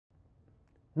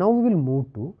Now we will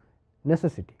move to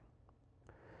necessity.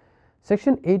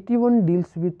 Section 81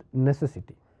 deals with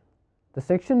necessity. The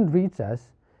section reads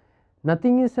as,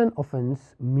 nothing is an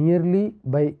offence merely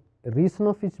by reason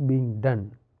of its being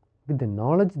done with the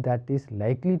knowledge that is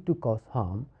likely to cause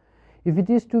harm, if it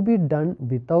is to be done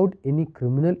without any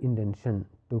criminal intention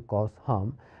to cause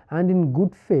harm and in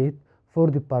good faith for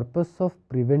the purpose of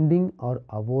preventing or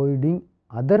avoiding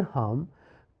other harm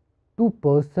to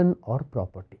person or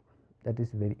property. That is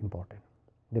very important.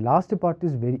 The last part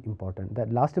is very important. The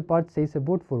last part says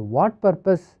about for what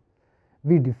purpose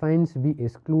we defines we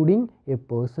excluding a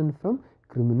person from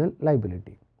criminal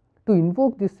liability. To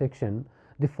invoke this section,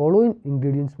 the following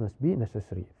ingredients must be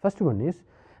necessary. First one is,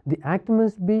 the act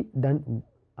must be done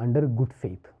under good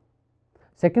faith.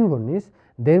 Second one is,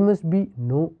 there must be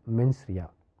no mens rea.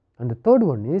 And the third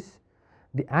one is,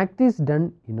 the act is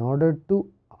done in order to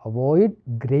avoid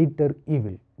greater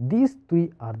evil. These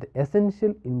three are the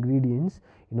essential ingredients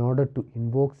in order to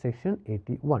invoke section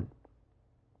 81.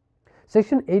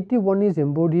 Section 81 is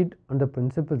embodied on the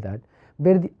principle that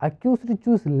where the accused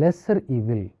choose lesser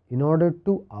evil in order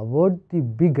to avoid the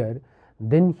bigger,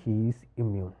 then he is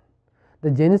immune.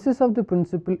 The genesis of the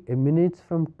principle emanates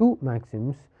from two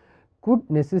maxims: quod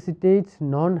necessitates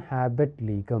non habet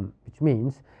legem, which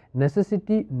means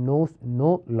necessity knows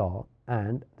no law,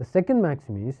 and the second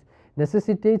maxim is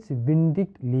necessitates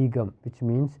vindict legem, which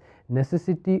means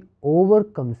necessity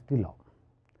overcomes the law.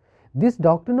 This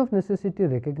doctrine of necessity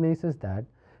recognizes that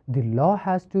the law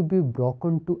has to be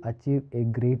broken to achieve a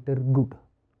greater good.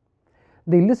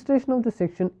 The illustration of the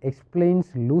section explains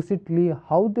lucidly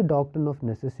how the doctrine of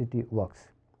necessity works.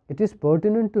 It is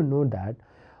pertinent to note that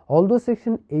although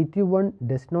section 81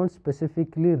 does not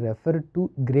specifically refer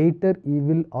to greater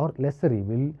evil or lesser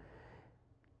evil,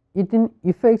 it in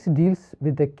effect deals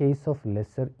with the case of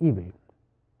lesser evil.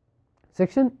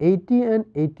 Section 80 and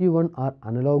 81 are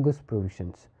analogous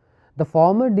provisions, the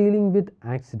former dealing with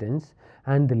accidents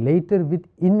and the later with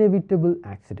inevitable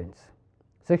accidents.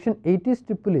 Section 80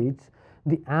 stipulates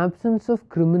the absence of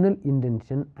criminal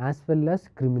intention as well as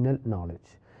criminal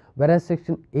knowledge, whereas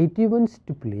section 81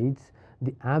 stipulates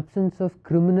the absence of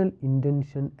criminal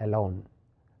intention alone.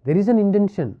 There is an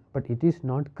intention, but it is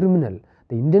not criminal.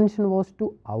 The intention was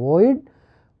to avoid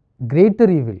greater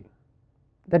evil.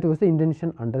 That was the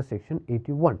intention under section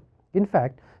 81. In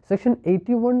fact, section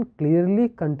 81 clearly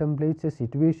contemplates a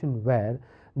situation where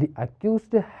the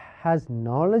accused has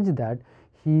knowledge that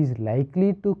he is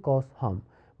likely to cause harm,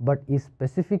 but is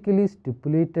specifically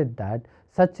stipulated that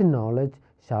such knowledge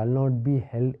shall not be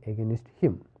held against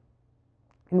him.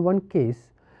 In one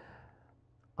case,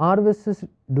 R versus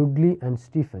Dudley and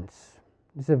Stephens,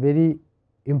 this is a very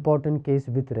important case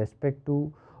with respect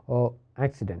to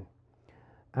accident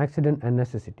and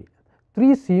necessity.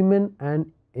 3 seamen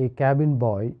and a cabin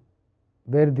boy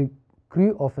were the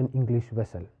crew of an English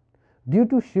vessel. Due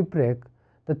to shipwreck,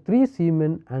 the 3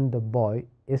 seamen and the boy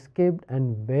escaped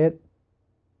and were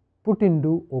put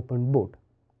into open boat.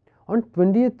 On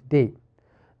 20th day,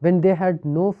 when they had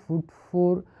no food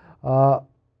for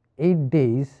 8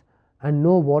 days and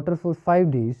no water for 5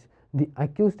 days, the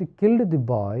accused killed the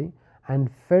boy and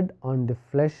fed on the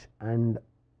flesh and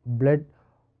blood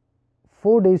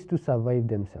 4 days to survive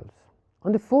themselves.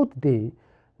 On the 4th day,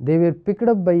 they were picked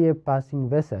up by a passing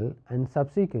vessel and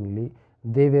subsequently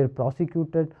they were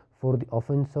prosecuted for the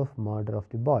offence of murder of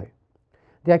the boy.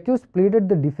 The accused pleaded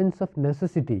the defence of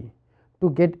necessity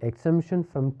to get exemption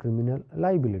from criminal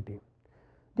liability.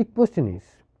 The question is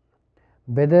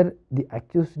whether the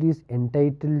accused is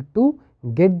entitled to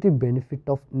get the benefit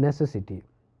of necessity.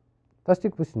 First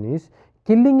question is,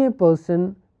 killing a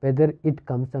person, whether it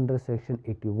comes under section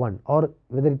 81 or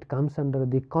whether it comes under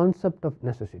the concept of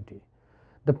necessity.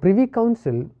 The Privy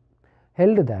Council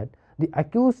held that the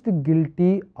accused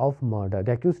guilty of murder,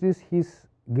 the accused is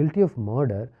guilty of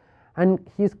murder and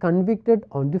he is convicted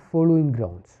on the following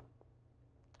grounds.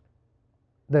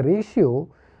 The ratio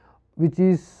which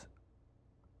is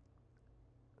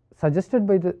suggested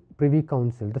by the Privy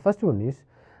Council, the first one is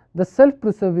the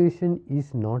self-preservation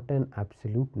is not an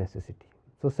absolute necessity.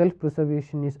 So,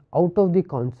 self-preservation is out of the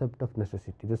concept of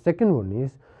necessity. The second one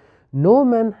is no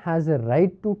man has a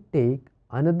right to take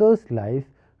another's life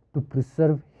to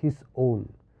preserve his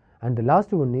own, and the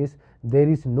last one is there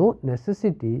is no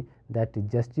necessity that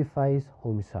justifies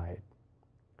homicide.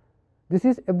 This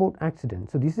is about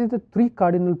accident. So, this is the 3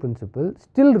 cardinal principles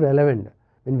still relevant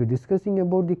when we are discussing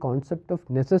about the concept of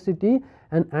necessity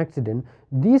and accident.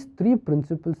 These 3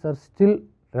 principles are still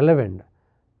relevant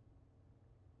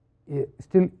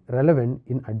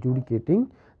in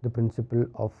adjudicating the principle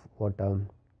of what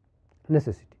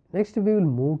necessity. Next we will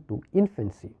move to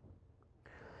infancy.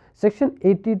 Section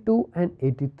 82 and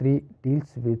 83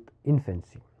 deals with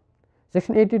infancy.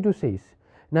 Section 82 says,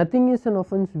 nothing is an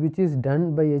offence which is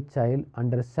done by a child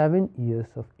under 7 years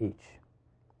of age.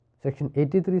 Section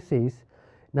 83 says,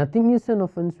 nothing is an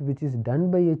offence which is done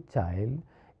by a child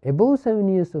above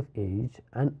 7 years of age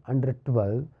and under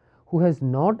 12 who has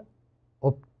not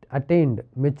attained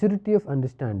maturity of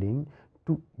understanding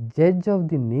to judge of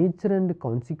the nature and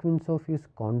consequence of his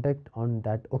conduct on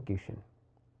that occasion.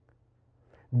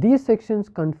 These sections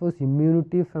confers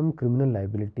immunity from criminal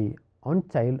liability on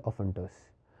child offenders.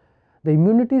 The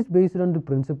immunity is based on the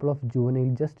principle of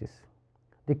juvenile justice.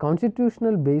 The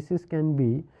constitutional basis can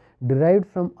be derived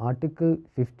from Article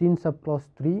 15 subclause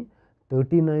 3,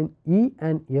 39E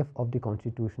and F of the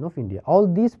Constitution of India. All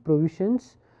these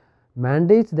provisions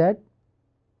mandates that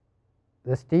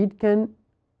the state can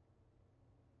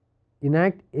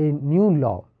enact a new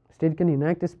law, state can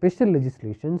enact a special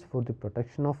legislations for the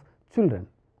protection of children.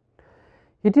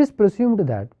 It is presumed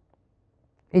that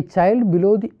a child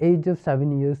below the age of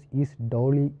 7 years is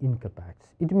duly incapable.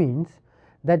 It means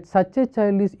that such a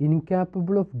child is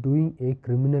incapable of doing a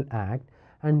criminal act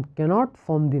and cannot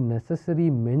form the necessary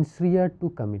mens rea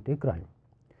to commit a crime.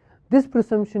 This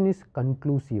presumption is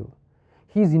conclusive.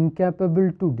 He is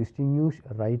incapable to distinguish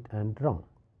right and wrong.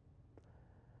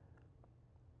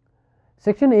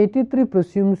 Section 83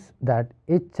 presumes that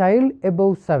a child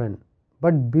above 7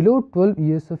 but below 12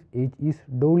 years of age is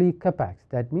duly capax.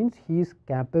 That means he is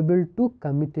capable to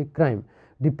commit a crime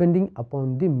depending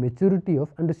upon the maturity of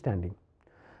understanding.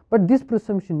 But this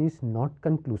presumption is not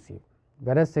conclusive,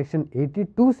 whereas section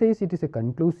 82 says it is a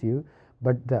conclusive,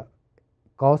 but the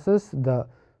causes the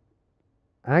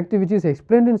act which is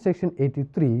explained in section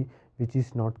 83 which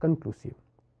is not conclusive.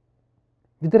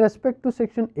 With respect to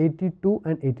section 82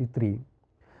 and 83,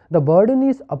 the burden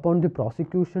is upon the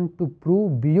prosecution to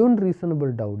prove beyond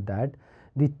reasonable doubt that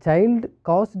the child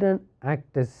caused an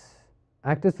actus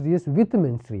reus with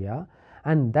mens rea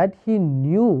and that he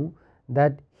knew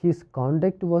that his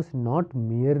conduct was not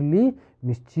merely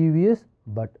mischievous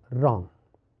but wrong.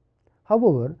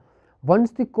 However,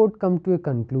 once the court come to a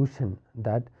conclusion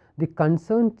that the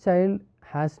concerned child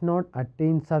has not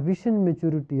attained sufficient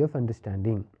maturity of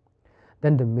understanding,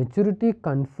 then the maturity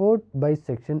conferred by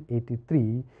section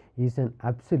 83 is an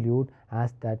absolute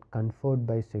as that conferred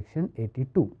by section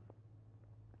 82.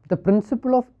 The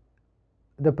principle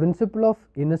of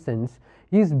innocence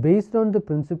is based on the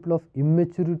principle of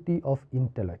immaturity of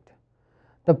intellect.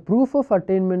 The proof of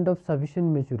attainment of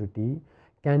sufficient maturity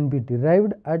can be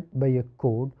derived by a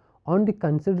court on the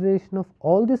consideration of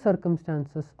all the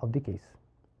circumstances of the case.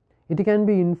 It can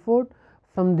be inferred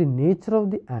from the nature of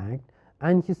the act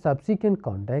and his subsequent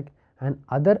conduct and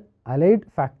other allied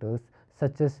factors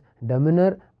such as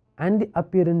demeanor and the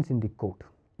appearance in the court.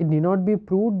 It need not be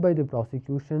proved by the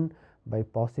prosecution by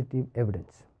positive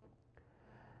evidence.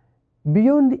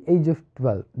 Beyond the age of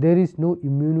 12, there is no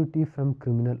immunity from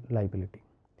criminal liability.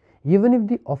 Even if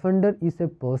the offender is a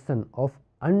person of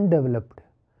undeveloped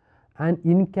and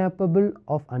incapable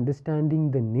of understanding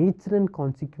the nature and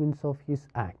consequence of his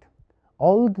act,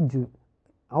 all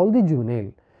the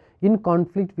juvenile in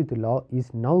conflict with the law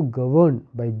is now governed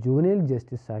by Juvenile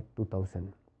Justice Act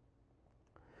 2000.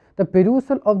 The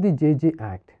perusal of the JJ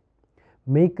Act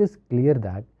makes us clear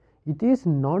that it is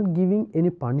not giving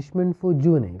any punishment for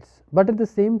juveniles, but at the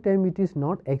same time it is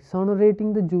not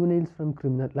exonerating the juveniles from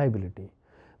criminal liability.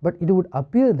 But it would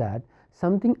appear that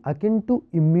something akin to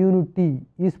immunity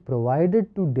is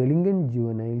provided to delinquent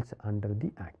juveniles under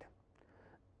the Act.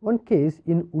 One case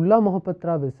in Ulla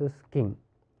Mohapatra versus King.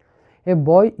 A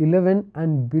boy 11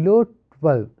 and below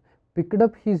 12 picked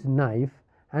up his knife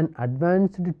and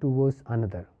advanced towards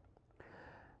another.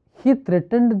 He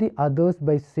threatened the others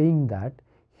by saying that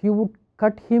he would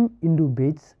cut him into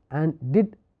bits and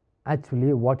did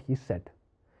actually what he said.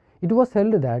 It was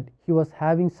held that he was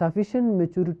having sufficient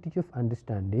maturity of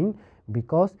understanding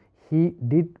because he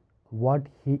did what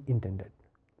he intended.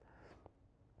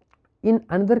 In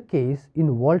another case,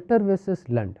 in Walter versus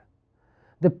Lund,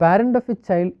 the parent of a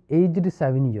child aged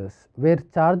 7 years were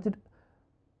charged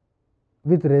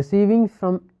with receiving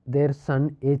from their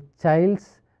son a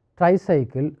child's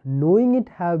tricycle, knowing it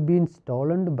had been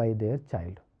stolen by their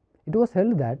child. It was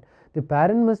held that the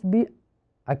parent must be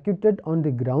acquitted on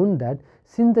the ground that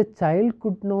since the child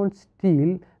could not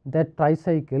steal that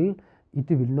tricycle, it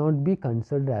will not be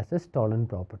considered as a stolen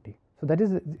property. So, that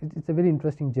is it's a very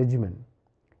interesting judgment.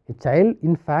 A child,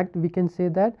 in fact, we can say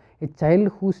that a child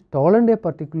who stolen a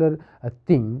particular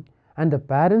thing and the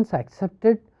parents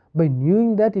accepted by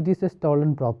knowing that it is a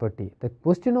stolen property. The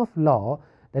question of law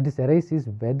that is arises is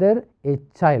whether a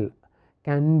child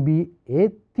can be a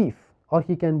thief or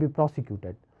he can be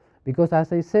prosecuted, because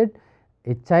as I said,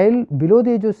 a child below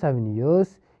the age of 7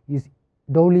 years is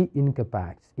duly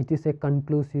incapax. It is a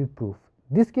conclusive proof.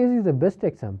 This case is the best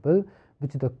example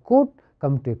which the court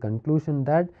come to a conclusion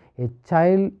that a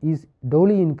child is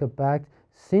duly incapax.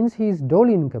 Since he is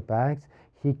duly incapax,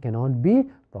 he cannot be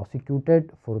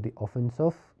prosecuted for the offence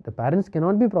of, the parents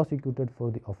cannot be prosecuted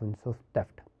for the offence of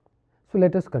theft. So,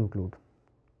 let us conclude.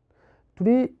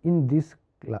 Today in this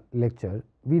lecture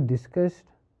we discussed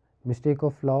mistake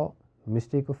of law,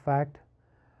 mistake of fact,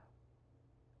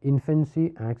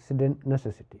 infancy, accident,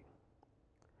 necessity.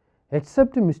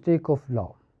 Except mistake of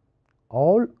law,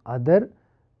 all other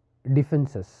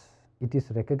defences it is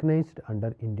recognized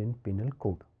under Indian Penal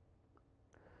Code.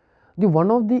 The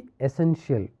one of the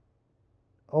essential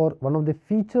or one of the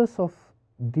features of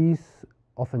these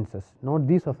offences, not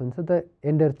these offences, the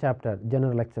entire chapter,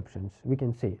 general exceptions, we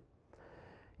can say,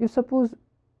 if suppose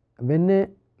when a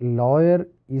lawyer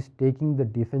is taking the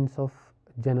defense of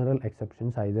general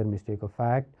exceptions, either mistake of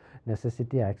fact,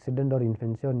 necessity, accident or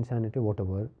infancy or insanity,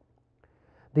 whatever,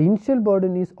 the initial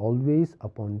burden is always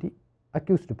upon the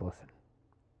accused person,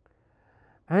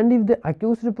 and if the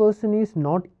accused person is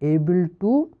not able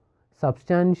to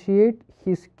substantiate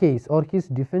his case or his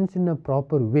defense in a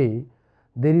proper way,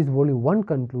 there is only one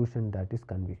conclusion, that is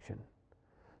conviction.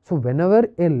 So, whenever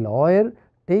a lawyer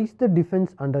takes the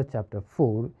defense under chapter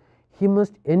 4, he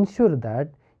must ensure that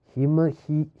he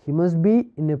must be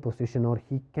in a position, or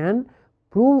he can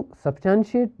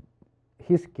substantiate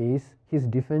his case, his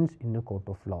defense in a court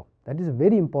of law. That is a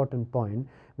very important point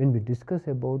when we discuss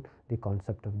about the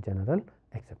concept of general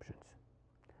exceptions.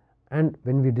 And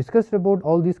when we discussed about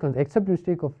all these except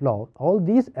mistake of law, all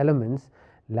these elements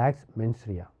lacks mens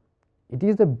rea. It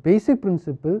is the basic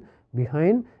principle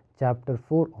behind chapter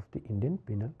 4 of the Indian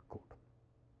Penal Code.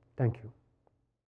 Thank you.